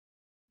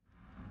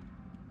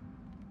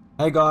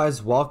Hey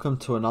guys, welcome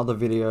to another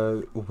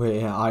video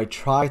where I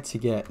try to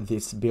get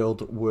this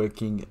build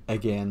working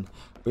again.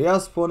 We are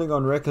spawning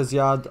on Wrecker's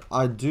Yard.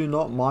 I do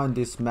not mind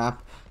this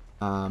map.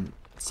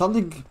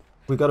 Something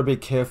we got to be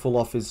careful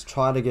of is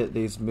try to get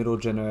these middle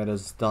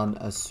generators done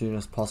as soon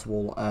as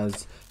possible,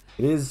 as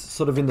it is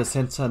sort of in the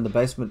center and the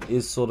basement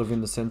is sort of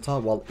in the center,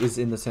 well, is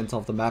in the center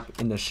of the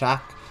map in the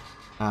shack.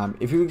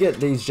 If we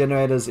get these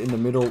generators in the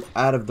middle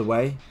out of the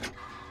way,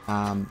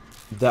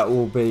 that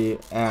will be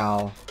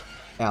our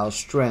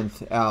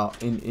strength,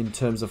 in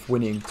terms of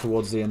winning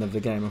towards the end of the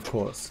game, of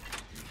course.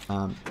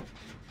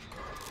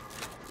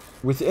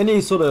 With any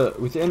sort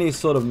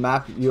of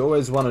map, you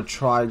always want to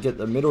try get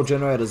the middle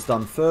generators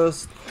done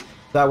first.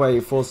 That way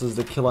it forces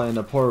the killer in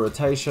a poor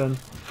rotation.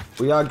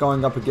 We are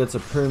going up against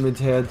a pyramid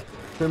head.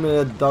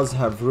 Pyramid head does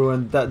have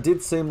ruin. That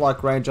did seem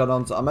like range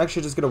add-ons. I'm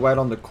actually just going to wait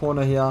on the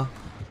corner here.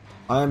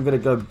 I am going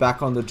to go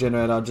back on the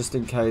generator just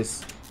in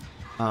case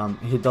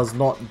he does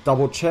not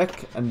double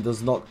check and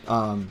does not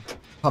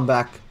come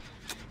back.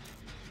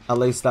 At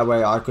least that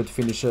way I could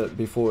finish it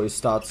before it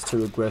starts to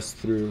regress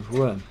through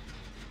ruin.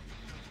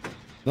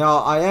 Now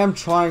I am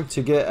trying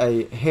to get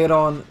a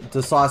head-on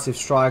decisive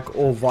strike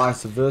or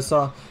vice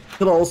versa.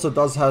 Killer also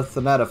does have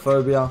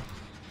thanatophobia.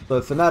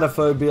 So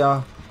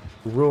thanatophobia,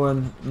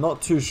 ruin,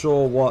 not too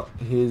sure what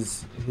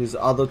his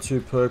other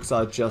two perks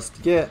are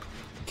just yet.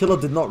 Killer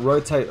did not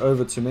rotate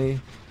over to me,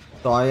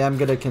 so I am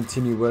going to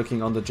continue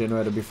working on the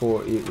generator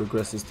before it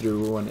regresses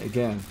through ruin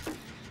again.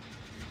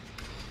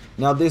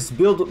 Now this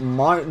build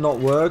might not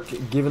work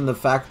given the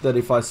fact that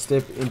if I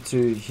step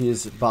into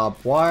his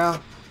barbed wire,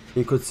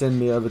 he could send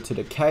me over to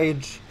the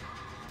cage,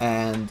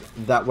 and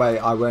that way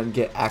I won't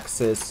get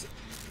access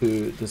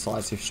to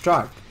decisive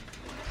strike.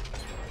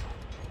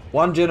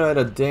 One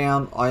generator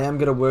down. I am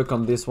going to work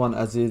on this one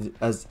as it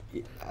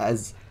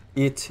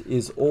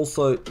is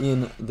also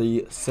in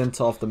the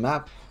center of the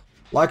map.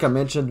 Like I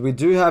mentioned, we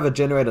do have a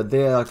generator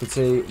there. I could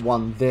see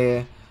one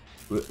there.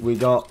 We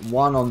got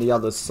one on the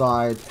other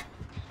side.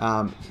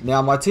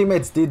 Now my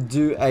teammates did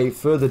do a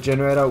further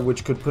generator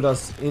which could put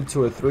us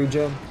into a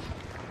 3-gen.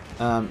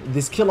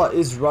 This killer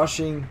is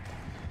rushing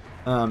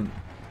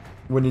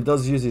when he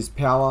does use his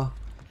power.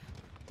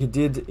 He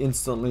did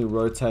instantly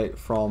rotate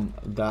from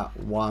that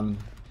one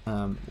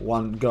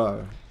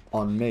go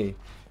on me.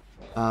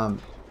 We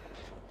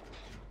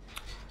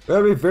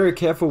gotta be very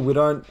careful we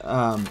don't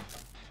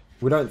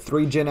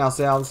 3-gen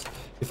ourselves.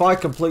 If I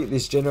complete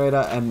this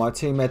generator and my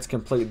teammates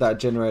complete that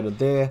generator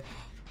there,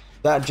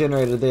 that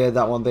generator there,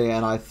 that one there,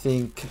 and I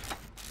think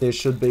there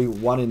should be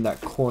one in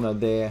that corner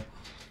there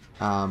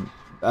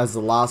as the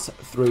last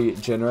 3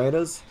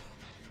 generators,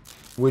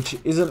 which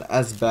isn't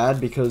as bad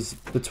because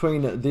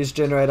between this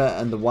generator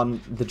and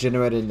the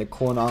generator in the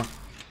corner,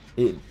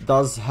 it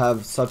does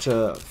have such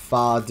a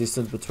far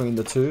distance between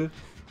the two,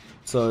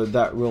 so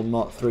that will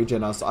not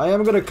 3-gen us. I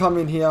am going to come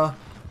in here.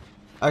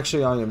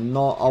 Actually, I am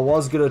not. I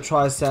was going to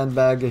try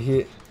sandbag a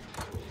hit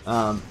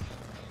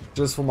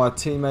just for my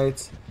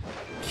teammates.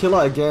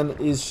 Killer again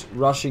is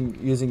rushing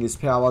using his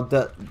power.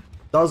 That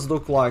does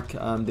look like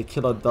the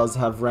killer does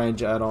have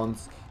range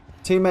add-ons.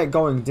 Teammate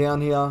going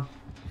down here.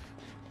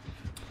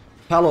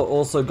 Palo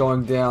also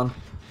going down.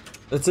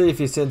 Let's see if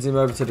he sends him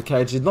over to the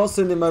cage. He did not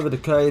send him over to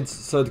the cage.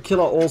 So the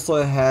killer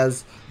also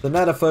has the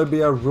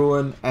thanatophobia,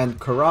 ruin, and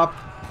corrupt.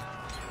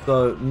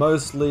 So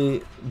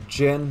mostly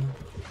gen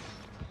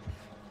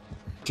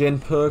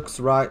perks,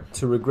 right,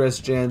 to regress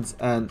gens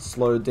and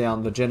slow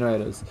down the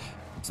generators.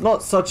 It's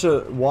not such a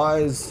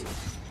wise,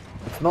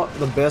 it's not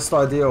the best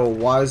idea or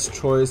wise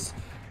choice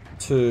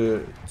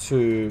to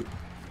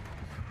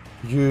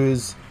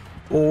use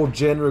all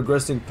gen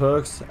regressing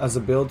perks as a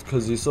build,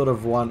 because you sort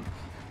of want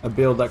a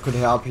build that could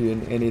help you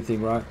in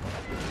anything, right?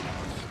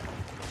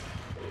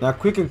 Now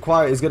quick and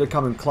quiet is going to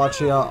come in clutch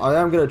here.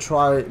 I am going to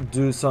try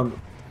do some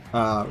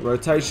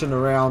rotation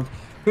around.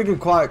 Quick and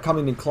quiet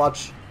coming in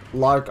clutch,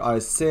 like I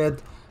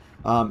said,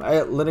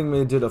 letting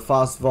me do the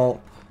fast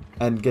vault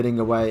and getting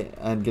away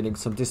and getting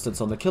some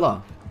distance on the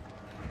killer.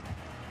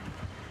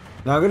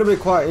 Now, it's going to be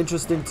quite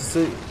interesting to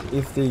see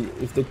if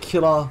the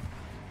killer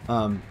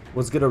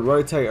was going to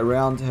rotate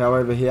around.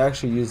 However, he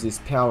actually used his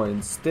power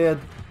instead.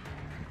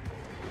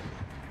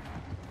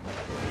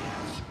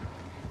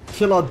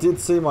 Killer did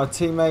see my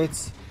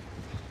teammates.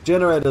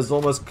 Generators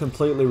almost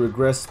completely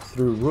regressed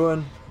through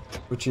ruin,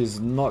 which is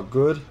not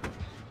good.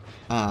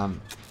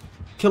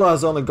 Killer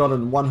has only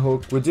gotten 1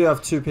 hook. We do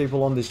have 2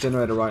 people on this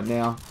generator right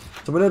now.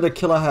 So we know the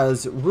killer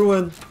has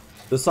ruin,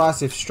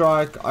 decisive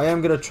strike. I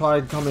am going to try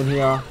and come in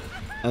here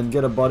and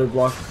get a body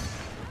block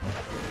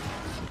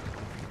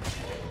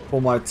for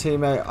my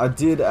teammate. I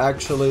did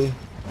actually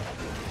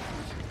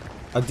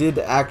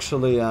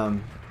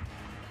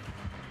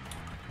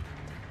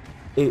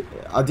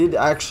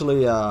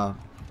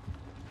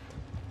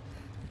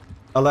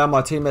allow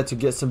my teammate to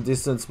get some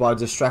distance by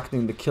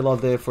distracting the killer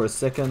there for a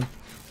second.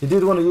 He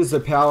did want to use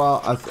the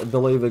power, I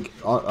believe,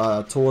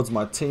 towards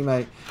my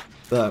teammate,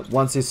 but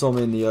once he saw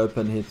me in the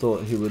open, he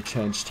thought he would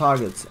change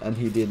targets, and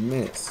he did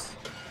miss.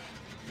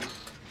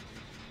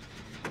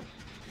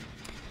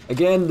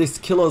 Again, this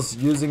killer's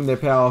using their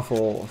power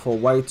for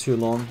way too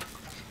long.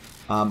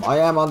 I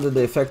am under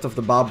the effect of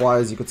the barbed wire,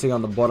 as you can see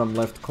on the bottom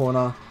left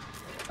corner.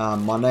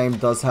 My name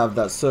does have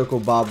that circle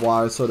barbed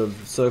wire sort of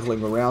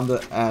circling around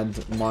it,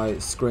 and my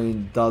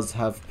screen does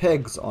have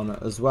pegs on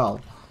it as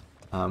well,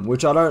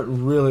 which I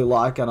don't really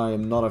like and I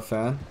am not a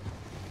fan.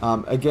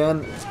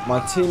 Again,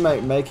 my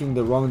teammate making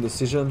the wrong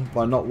decision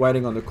by not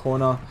waiting on the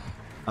corner.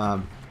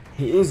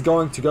 He is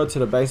going to go to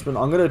the basement.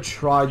 I'm going to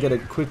try get a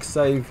quick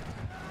save.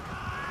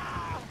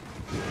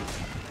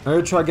 I'm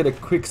going to try get a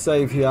quick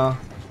save here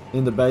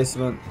in the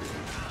basement.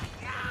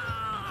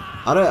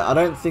 I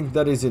don't think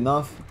that is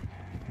enough.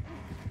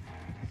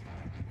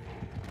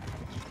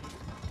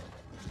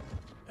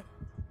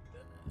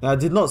 Now,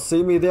 did not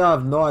see me there. I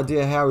have no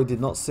idea how he did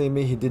not see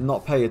me. He did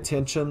not pay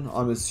attention.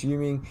 I'm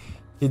assuming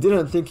he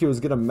didn't think he was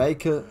going to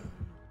make it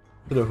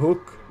to the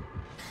hook.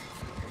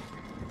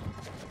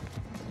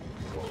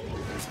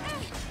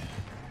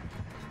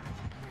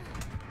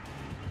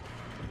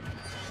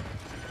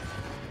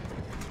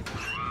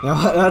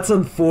 Now, that's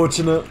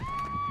unfortunate.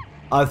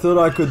 I thought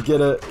I could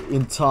get it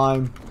in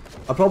time.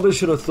 I probably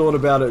should have thought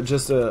about it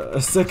just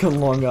a second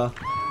longer.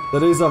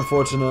 That is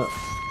unfortunate.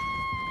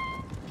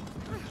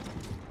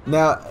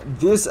 Now,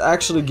 this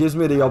actually gives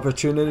me the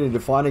opportunity to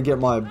finally get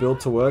my build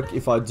to work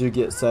if I do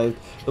get saved.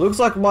 It looks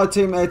like my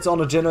teammate's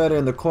on a generator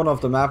in the corner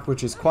of the map,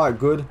 which is quite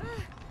good.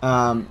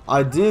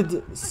 I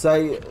did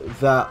say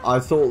that I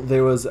thought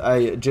there was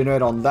a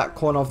generator on that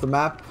corner of the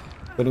map,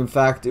 but in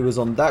fact it was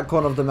on that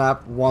corner of the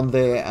map, one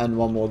there and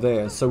one more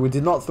there. So we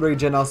did not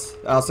 3-gen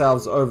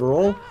ourselves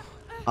overall.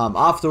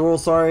 After all,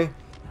 sorry.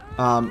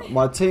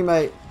 My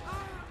teammate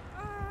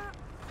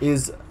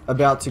is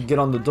about to get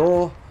on the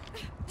door.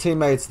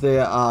 Teammates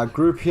there are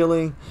group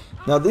healing.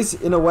 Now this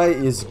in a way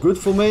is good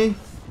for me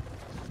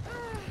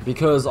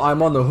because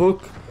I'm on the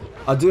hook.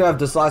 I do have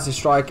decisive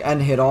strike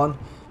and head on,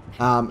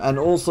 and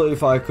also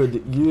if I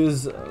could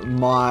use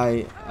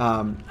my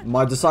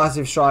my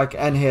decisive strike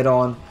and head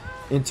on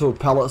into a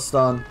pallet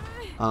stun,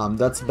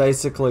 that's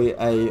basically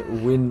a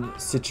win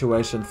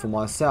situation for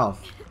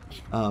myself,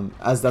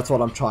 as that's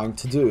what I'm trying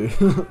to do.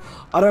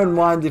 I don't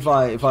mind if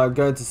I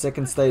go into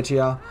second stage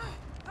here.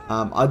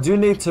 I do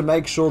need to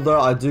make sure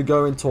though I do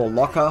go into a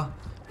locker,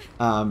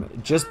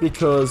 just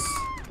because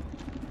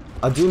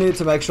I do need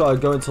to make sure I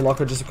go into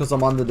locker just because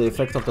I'm under the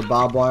effect of the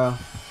barbed wire.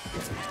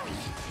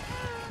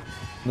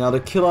 Now the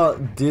killer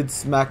did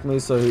smack me,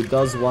 so he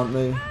does want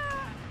me.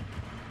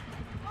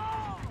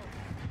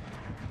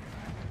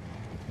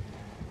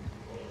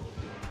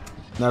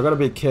 Now I've got to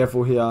be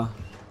careful here.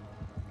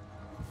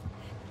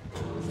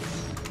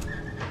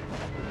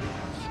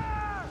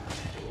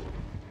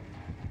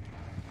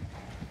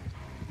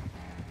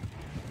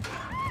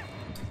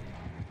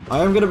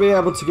 I am going to be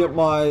able to get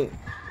my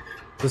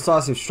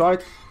decisive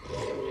strike,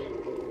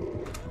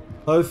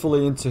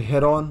 hopefully into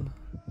head on.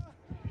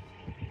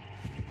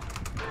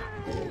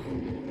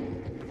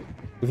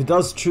 If he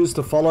does choose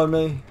to follow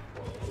me,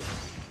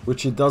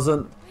 which he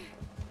doesn't,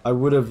 I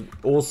would have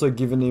also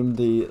given him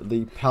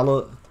the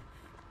pallet,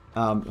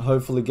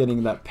 hopefully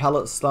getting that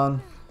pallet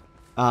stun.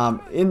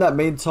 In that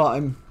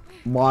meantime,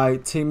 my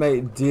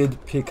teammate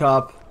did pick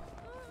up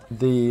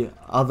the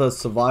other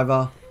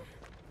survivor,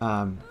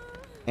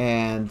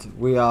 and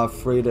we are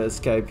free to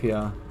escape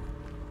here.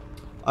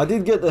 I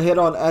did get the head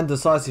on and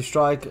decisive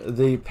strike.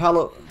 The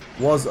pallet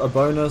was a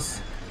bonus,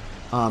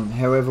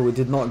 however we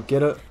did not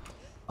get it.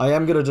 I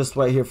am going to just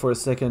wait here for a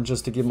second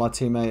just to give my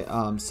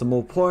teammate some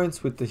more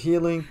points with the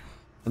healing,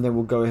 and then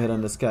we'll go ahead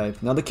and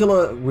escape. Now the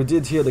killer, we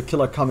did hear the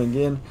killer coming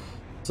in,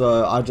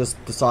 so I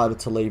just decided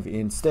to leave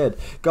instead.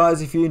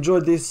 Guys, if you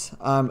enjoyed this,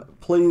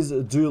 please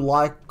do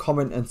like,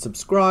 comment and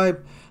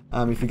subscribe.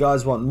 If you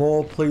guys want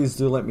more, please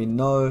do let me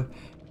know.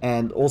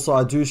 And also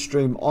I do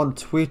stream on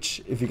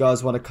Twitch. If you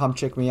guys want to come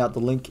check me out, the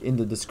link in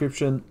the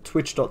description,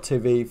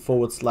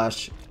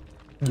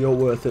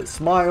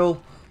 twitch.tv/YourWorthItSmile.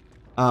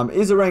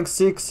 Is a rank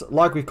 6,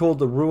 like we called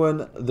the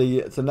Ruin,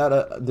 the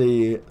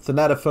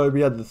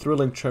Thanatophobia, the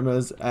Thrilling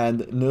Tremors,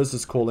 and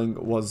Nurse's Calling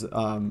was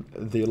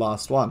the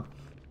last one.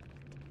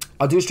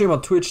 I do stream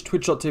on Twitch,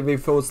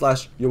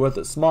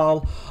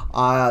 twitch.tv/YourWorthItSmile.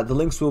 The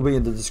links will be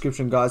in the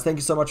description, guys. Thank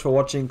you so much for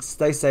watching.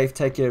 Stay safe,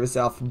 take care of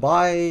yourself.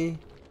 Bye.